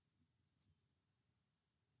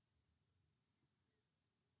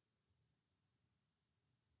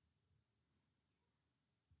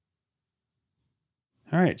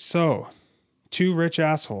 All right, so 2 rich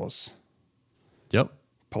assholes. Yep.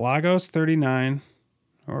 Pelagos 39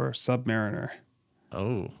 or Submariner.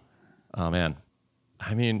 Oh man.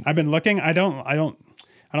 I mean, I've been looking. I don't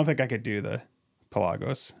think I could do the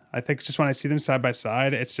Pelagos. I think just when I see them side by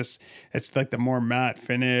side, it's like the more matte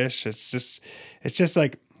finish. It's just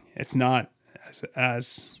like it's not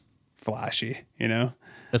as flashy, you know?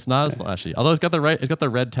 it's not as flashy. Although it's got the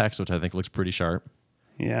red text, which I think looks pretty sharp.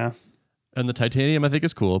 Yeah. And the titanium I think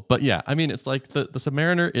is cool. But yeah, I mean, it's like the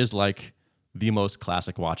Submariner is like the most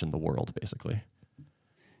classic watch in the world, basically.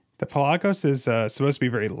 The Pelagos is supposed to be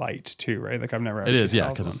very light too, right? Like I've never It actually is, yeah,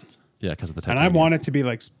 held because one. because of the And titanium. I want it to be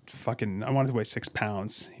like fucking. I want it to weigh 6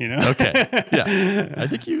 pounds. You know? Okay. Yeah. I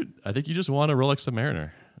think you just want a Rolex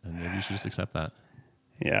Submariner, and maybe you should just accept that.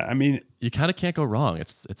 Yeah. I mean, You kind of can't go wrong.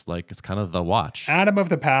 It's kind of the watch. Adam of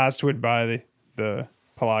the past would buy the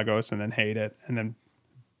Pelagos and then hate it, and then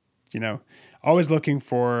always looking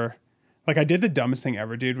for. Like I did the dumbest thing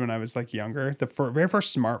ever, dude. When I was like younger, the very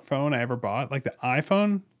first smartphone I ever bought, like the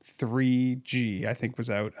iPhone 3G, I think was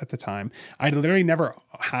out at the time. I literally never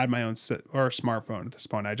had my own smartphone at this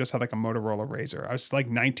point. I just had like a Motorola Razr. I was like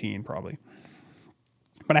 19 probably.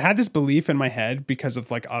 But I had this belief in my head because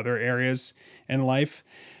of like other areas in life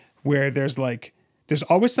where there's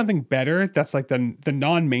always something better that's like the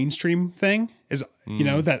non-mainstream thing is,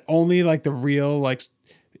 that only like the real like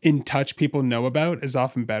in touch people know about is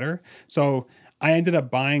often better. So I ended up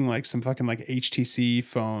buying like some fucking like HTC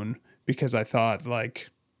phone because I thought like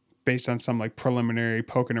based on some like preliminary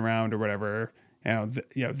poking around or whatever,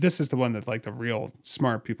 this is the one that like the real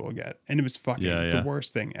smart people get. And it was fucking the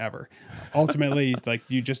worst thing ever. Ultimately, like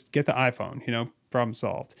you just get the iPhone, problem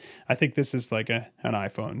solved. I think this is like an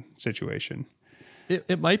iPhone situation.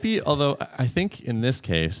 It might be, although I think in this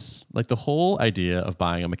case, like the whole idea of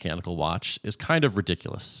buying a mechanical watch is kind of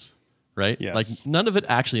ridiculous, right? Yes. Like none of it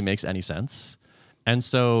actually makes any sense. And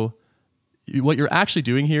so what you're actually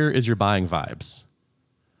doing here is you're buying vibes.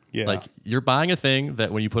 Yeah. Like you're buying a thing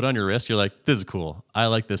that when you put on your wrist, you're like, this is cool. I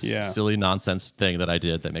like this silly nonsense thing that I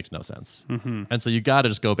did that makes no sense. Mm-hmm. And so you got to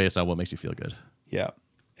just go based on what makes you feel good. Yeah.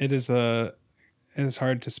 It is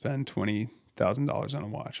hard to spend $20,000 on a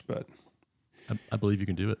watch, but I believe you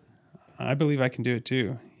can do it. I believe I can do it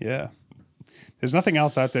too. Yeah. There's nothing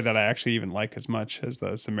else out there that I actually even like as much as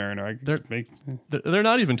the Submariner. They're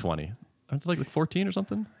not even 20. Aren't they like 14 or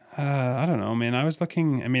something? I don't know, man. I'm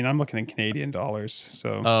looking in Canadian dollars.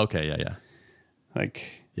 So. Oh, okay. Yeah. Like,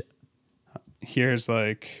 here's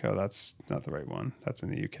like, oh, that's not the right one. That's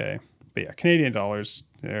in the UK. But yeah, Canadian dollars,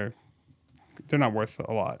 they're not worth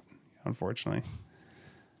a lot, unfortunately.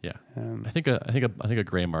 Yeah. I think a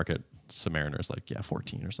gray market Submariner is like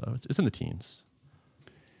 14 or so. It's in the teens.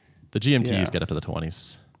 The GMTs get up to the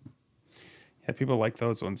 20s. Yeah, people like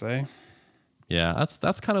those ones, eh? Yeah,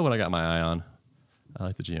 that's kind of what I got my eye on. I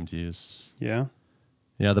like the GMTs. Yeah.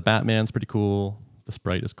 Yeah, the Batman's pretty cool. The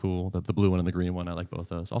Sprite is cool. The blue one and the green one, I like both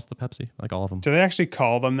those. Also the Pepsi, I like all of them. Do they actually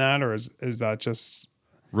call them that, or is that just?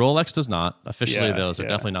 Rolex does not. Officially, those are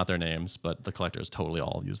definitely not their names, but the collectors totally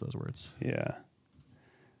all use those words. Yeah.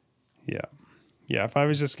 Yeah. Yeah, if I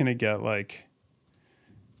was just going to get like,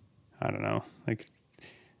 I don't know, like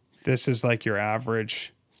this is like your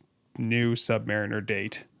average new Submariner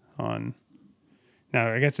date on.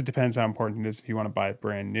 Now, I guess it depends how important it is if you want to buy it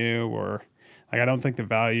brand new or like, I don't think the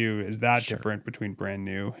value is that different between brand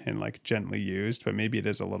new and like gently used, but maybe it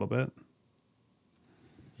is a little bit.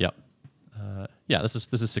 Yep. This is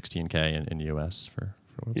 $16K in US for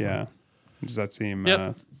what it's worth. Does that seem?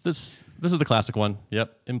 Yep. This is the classic one.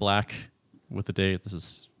 Yep. In black with the date. This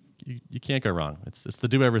is you can't go wrong. It's the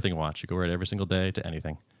do everything watch. You can wear it every single day to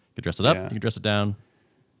anything. You can dress it up. You can dress it down.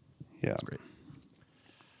 Yeah. It's great.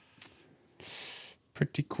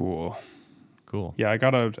 Pretty cool. Cool. Yeah, I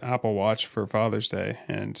got an Apple Watch for Father's Day,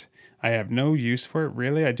 and I have no use for it,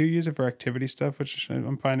 really. I do use it for activity stuff, which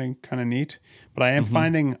I'm finding kind of neat. But I am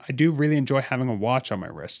finding I do really enjoy having a watch on my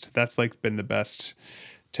wrist. That's like been the best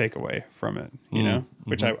takeaway from it, you know?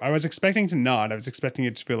 Which I was expecting to not. I was expecting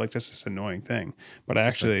it to feel like just this annoying thing. But I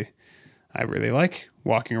really like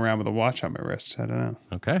walking around with a watch on my wrist. I don't know.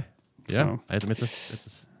 Okay. Yeah.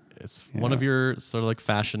 So, it's one of your sort of like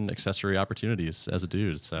fashion accessory opportunities as a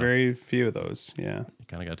dude. So very few of those. Yeah. You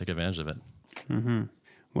kind of got to take advantage of it. Mm-hmm.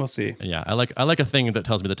 We'll see. And yeah. I like a thing that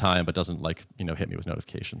tells me the time, but doesn't like, hit me with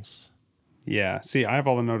notifications. Yeah. See, I have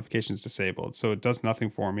all the notifications disabled, so it does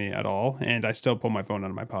nothing for me at all. And I still pull my phone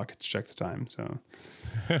out of my pocket to check the time. So.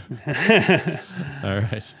 All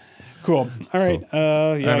right. Cool. All right.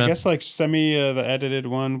 Cool. I guess like send me the edited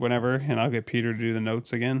one whenever, and I'll get Peter to do the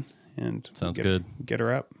notes again. And sounds good. Get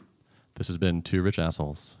her up. This has been Two Rich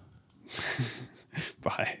Assholes.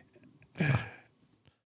 Bye.